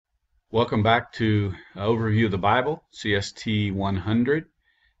Welcome back to Overview of the Bible, CST 100,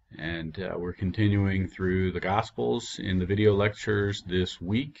 and we're continuing through the Gospels in the video lectures this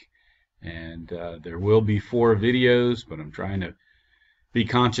week, and there will be 4 videos, but I'm trying to be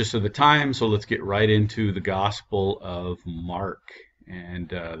conscious of the time, so let's get right into the Gospel of Mark. And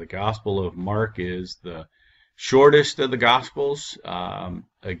the Gospel of Mark is the shortest of the Gospels.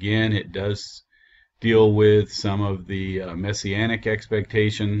 Again, it does deal with some of the messianic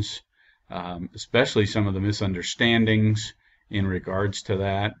expectations, especially some of the misunderstandings in regards to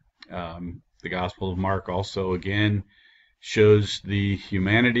that. The Gospel of Mark also, again, shows the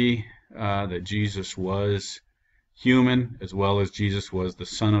humanity that Jesus was human, as well as Jesus was the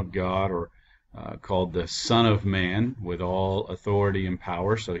Son of God, or called the Son of Man, with all authority and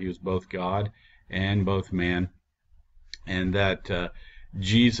power. So he was both God and both man, and that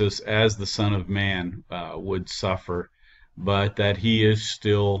Jesus, as the Son of Man, would suffer, but that he is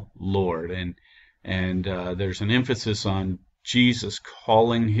still Lord. And there's an emphasis on Jesus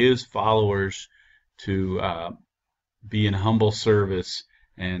calling his followers to be in humble service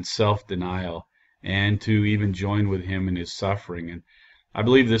and self-denial, and to even join with him in his suffering. And I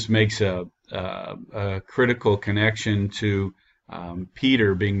believe this makes a critical connection to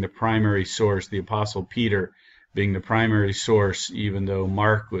Peter being the primary source, the Apostle Peter being the primary source, even though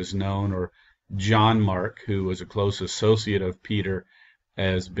Mark was known, or John Mark, who was a close associate of Peter,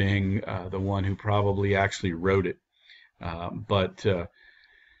 as being the one who probably actually wrote it. But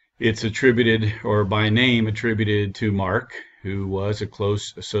it's attributed, or by name attributed, to Mark, who was a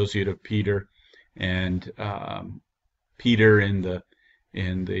close associate of Peter. And Peter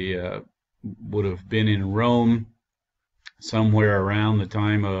would have been in Rome somewhere around the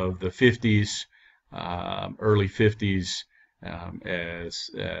time of the 50s, early 50s,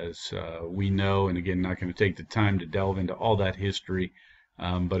 as we know. And again, not going to take the time to delve into all that history,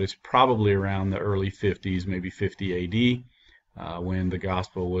 but it's probably around the early 50s, maybe 50 AD, when the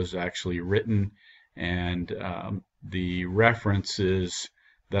gospel was actually written. And the references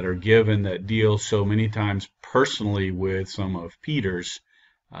that are given that deal so many times personally with some of Peter's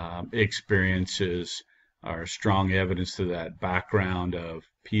experiences are strong evidence to that background of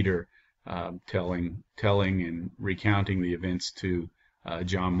Peter telling and recounting the events to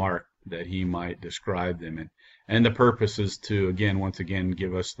John Mark, that he might describe them. And the purpose is to, once again,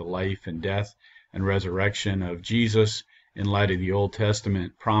 give us the life and death and resurrection of Jesus in light of the Old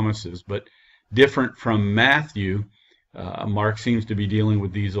Testament promises. But different from Matthew, Mark seems to be dealing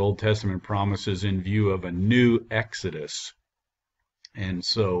with these Old Testament promises in view of a new Exodus. And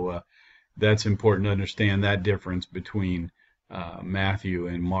so that's important to understand that difference between Matthew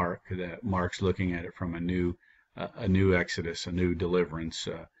and Mark, that Mark's looking at it from a new Exodus, a new deliverance,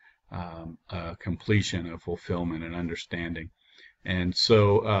 completion of fulfillment and understanding. And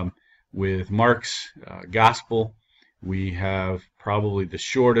so with Mark's gospel, we have probably the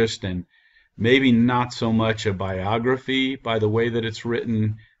shortest, and maybe not so much a biography by the way that it's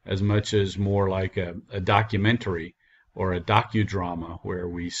written, as much as more like a documentary or a docudrama, where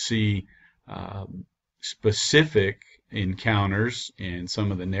we see specific encounters in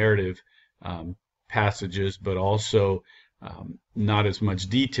some of the narrative passages, but also not as much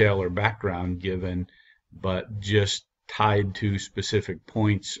detail or background given, but just tied to specific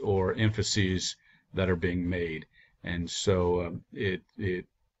points or emphases that are being made. And so it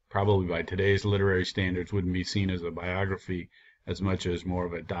probably by today's literary standards wouldn't be seen as a biography as much as more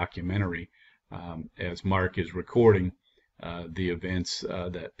of a documentary, as Mark is recording the events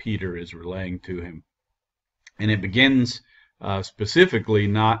that Peter is relaying to him. And it begins specifically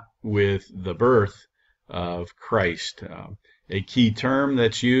not with the birth of Christ. A key term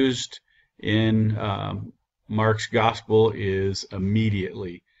that's used in Mark's gospel is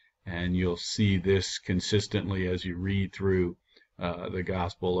immediately, and you'll see this consistently as you read through the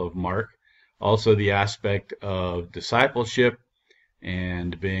Gospel of Mark. Also, the aspect of discipleship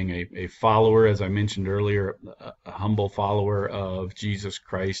and being a follower, as I mentioned earlier, a humble follower of Jesus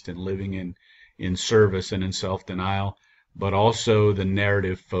Christ, and living in service and in self-denial, but also the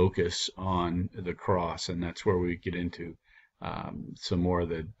narrative focus on the cross. And that's where we get into some more of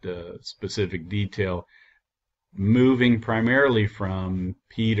the specific detail, moving primarily from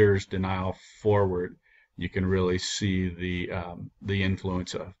Peter's denial forward. You can really see the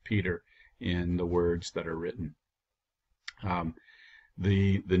influence of Peter in the words that are written.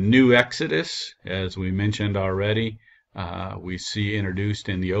 The new Exodus, as we mentioned already, we see introduced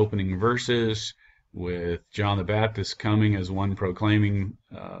in the opening verses, with John the Baptist coming as one proclaiming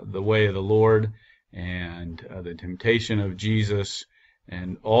the way of the Lord, and the temptation of Jesus,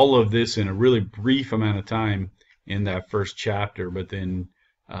 and all of this in a really brief amount of time in that first chapter. But then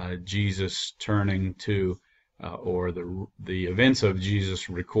Jesus turning to, or the events of Jesus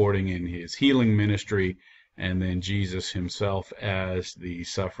recording in his healing ministry, and then Jesus himself as the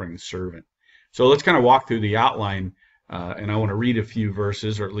suffering servant. So let's kind of walk through the outline, and I want to read a few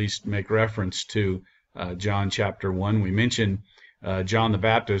verses, or at least make reference to John chapter 1. We mentioned John the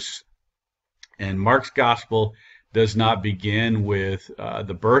Baptist, and Mark's gospel does not begin with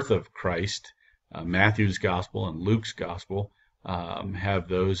the birth of Christ. Matthew's gospel and Luke's gospel have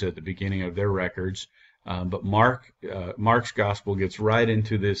those at the beginning of their records, but Mark's gospel gets right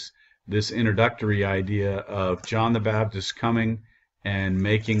into this introductory idea of John the Baptist coming and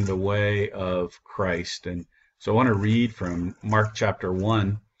making the way of Christ. And so I want to read from Mark chapter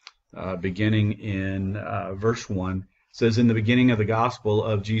 1, beginning in verse 1. It says, "In the beginning of the gospel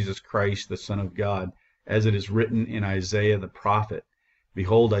of Jesus Christ, the Son of God, as it is written in Isaiah the prophet,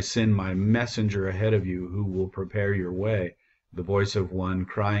 Behold, I send my messenger ahead of you, who will prepare your way, the voice of one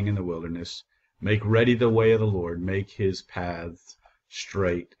crying in the wilderness, Make ready the way of the Lord, make his paths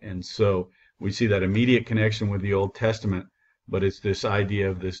straight." And so we see that immediate connection with the Old Testament, but it's this idea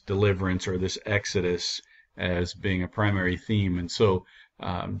of this deliverance or this exodus as being a primary theme. And so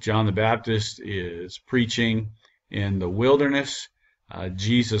John the Baptist is preaching in the wilderness.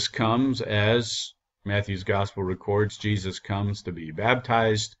 Jesus comes, as Matthew's gospel records, Jesus comes to be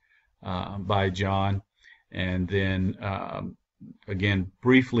baptized by John, and then again,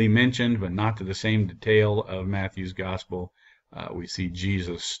 briefly mentioned, but not to the same detail of Matthew's gospel, we see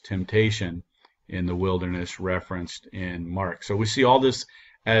Jesus' temptation in the wilderness referenced in Mark. So we see all this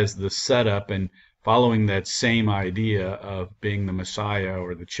as the setup, and following that same idea of being the Messiah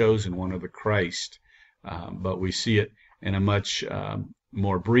or the chosen one, of the Christ, but we see it in a much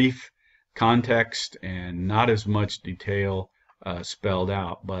more brief context and not as much detail spelled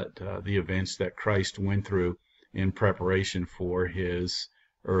out, but the events that Christ went through in preparation for his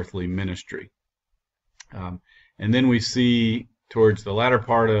earthly ministry. And then we see towards the latter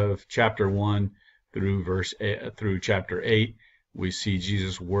part of chapter 1 through chapter 8, we see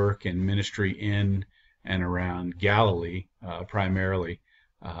Jesus' work and ministry in and around Galilee, primarily.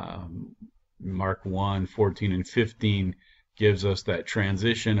 Mark 1:14 and 15 gives us that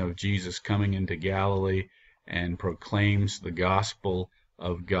transition of Jesus coming into Galilee and proclaims the gospel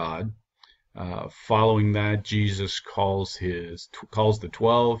of God. Following that, Jesus calls the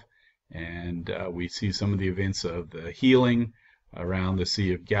 12, and we see some of the events of the healing around the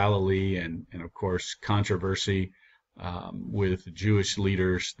Sea of Galilee, and of course controversy with Jewish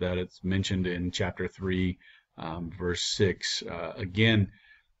leaders that it's mentioned in chapter 3, verse 6. Again,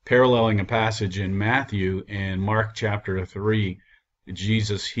 paralleling a passage in Matthew, in Mark chapter 3,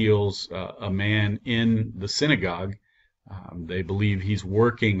 Jesus heals a man in the synagogue. They believe he's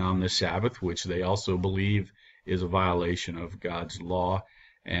working on the Sabbath, which they also believe is a violation of God's law.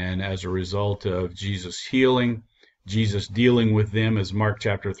 And as a result of Jesus healing, Jesus dealing with them, as Mark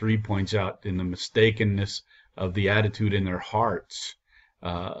chapter 3 points out, in the mistakenness of the attitude in their hearts,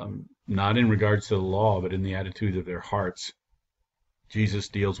 not in regards to the law, but in the attitude of their hearts. Jesus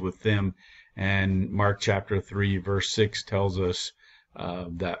deals with them, and Mark chapter 3 verse 6 tells us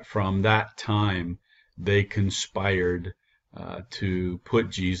that from that time they conspired to put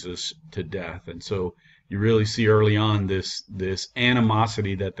Jesus to death. And so you really see early on this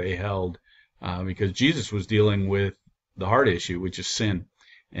animosity that they held, because Jesus was dealing with the heart issue, which is sin.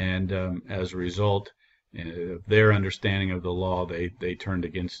 And as a result of their understanding of the law, they turned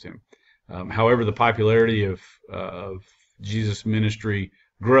against him. However, the popularity of Jesus' ministry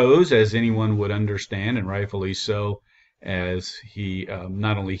grows, as anyone would understand, and rightfully so, as he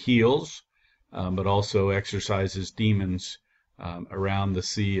not only heals, but also exorcises demons around the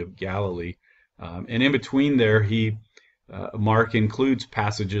Sea of Galilee. And in between there, Mark includes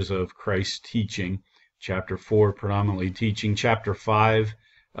passages of Christ's teaching. Chapter 4 predominantly teaching. Chapter 5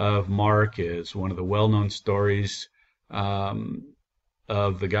 of Mark is one of the well-known stories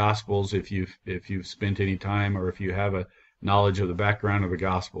of the Gospels, if you've spent any time, or if you have a knowledge of the background of the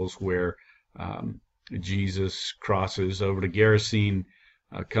Gospels, where Jesus crosses over to Gerasene,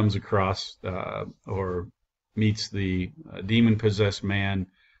 comes across or meets the demon-possessed man,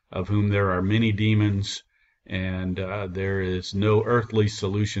 of whom there are many demons, and there is no earthly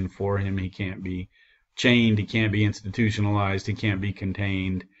solution for him. He can't be chained, he can't be institutionalized, he can't be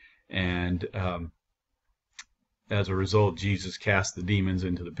contained, and as a result, Jesus casts the demons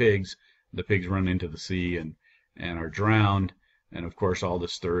into the pigs. The pigs run into the sea and are drowned, and of course all the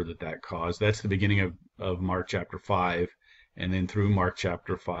stir that caused. That's the beginning of Mark chapter 5, and then through Mark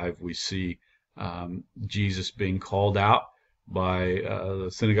chapter 5 we see Jesus being called out by the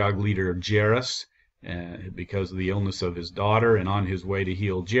synagogue leader Jairus, because of the illness of his daughter, and on his way to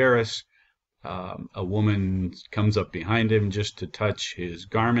heal Jairus, a woman comes up behind him just to touch his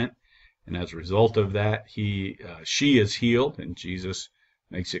garment, and as a result of that, she is healed, and Jesus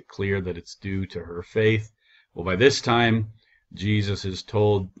makes it clear that it's due to her faith. Well, by this time, Jesus is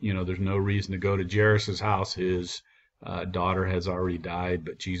told, there's no reason to go to Jairus' house. His daughter has already died,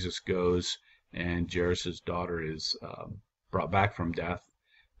 but Jesus goes, and Jairus' daughter is brought back from death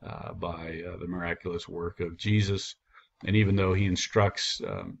by the miraculous work of Jesus. And even though he instructs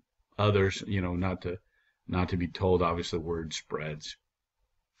others, not to be told, obviously word spreads.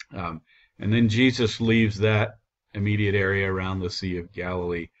 And then Jesus leaves that immediate area around the Sea of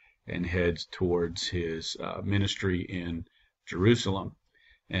Galilee and heads towards his ministry in Jerusalem.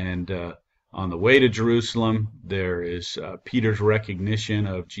 And on the way to Jerusalem, there is Peter's recognition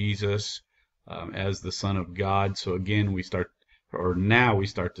of Jesus as the Son of God. So again, now we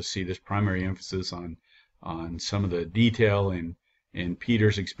start to see this primary emphasis on some of the detail in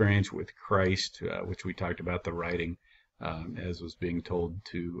Peter's experience with Christ, which we talked about the writing, as was being told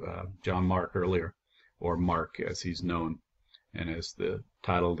to John Mark earlier, or Mark as he's known, and as the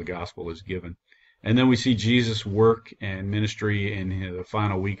title of the gospel is given. And then we see Jesus' work and ministry in the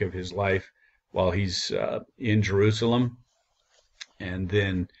final week of his life while he's in Jerusalem. And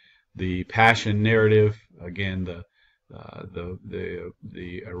then the passion narrative, again, the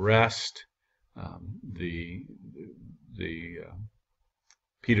arrest,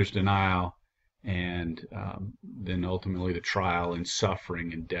 Peter's denial, and then ultimately the trial and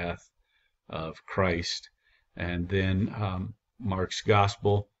suffering and death of Christ. And then Mark's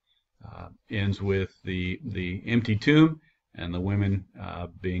gospel ends with the empty tomb and the women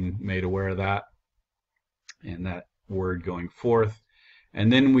being made aware of that, and that word going forth.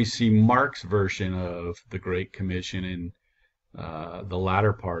 And then we see Mark's version of the Great Commission in the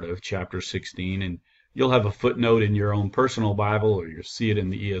latter part of chapter 16. And you'll have a footnote in your own personal Bible, or you'll see it in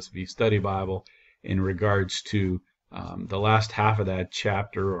the ESV Study Bible, in regards to the last half of that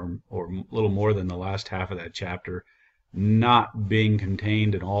chapter, or a little more than the last half of that chapter, not being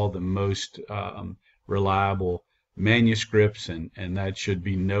contained in all the most reliable manuscripts, and that should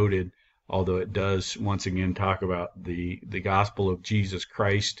be noted, although it does once again talk about the gospel of Jesus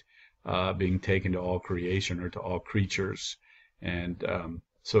Christ being taken to all creation, or to all creatures. And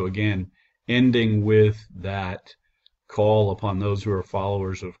so again, ending with that call upon those who are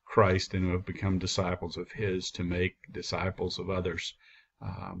followers of Christ and who have become disciples of his to make disciples of others.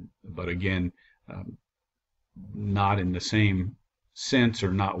 But again, not in the same sense,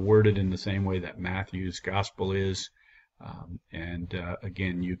 or not worded in the same way that Matthew's gospel is.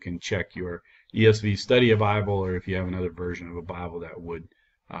 Again, you can check your ESV Study Bible, or if you have another version of a Bible that would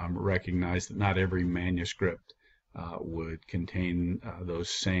recognize that not every manuscript would contain those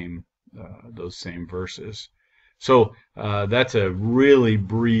same verses. So that's a really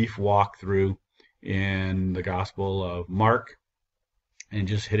brief walkthrough in the Gospel of Mark, and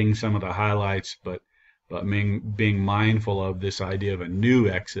just hitting some of the highlights, but being mindful of this idea of a new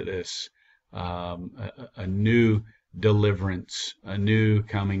Exodus, a new deliverance, a new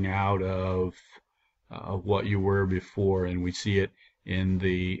coming out of what you were before. And we see it in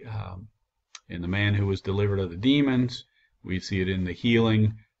the man who was delivered of the demons. We see it in the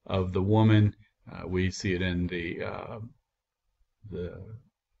healing of the woman. We see it in the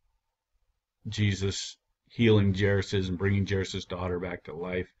Jesus healing Jairus and bringing Jairus' daughter back to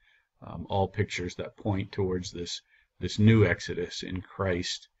life. All pictures that point towards this new Exodus in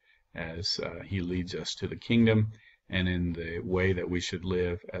Christ, as he leads us to the kingdom, and in the way that we should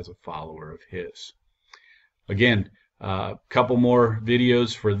live as a follower of his. Again, a couple more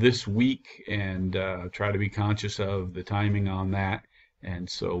videos for this week, and try to be conscious of the timing on that. And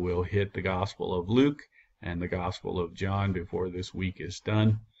so we'll hit the Gospel of Luke and the Gospel of John before this week is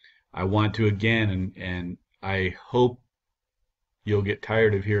done. I want to again, and I hope you'll get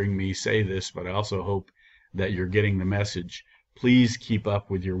tired of hearing me say this, but I also hope that you're getting the message. Please keep up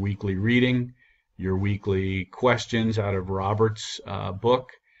with your weekly reading, your weekly questions out of Robert's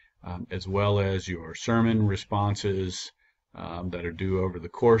book, as well as your sermon responses that are due over the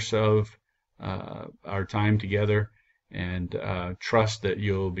course of our time together. And trust that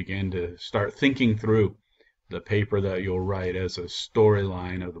you'll begin to start thinking through the paper that you'll write as a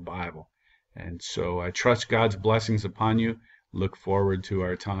storyline of the Bible. And so I trust God's blessings upon you. Look forward to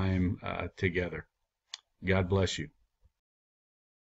our time together. God bless you.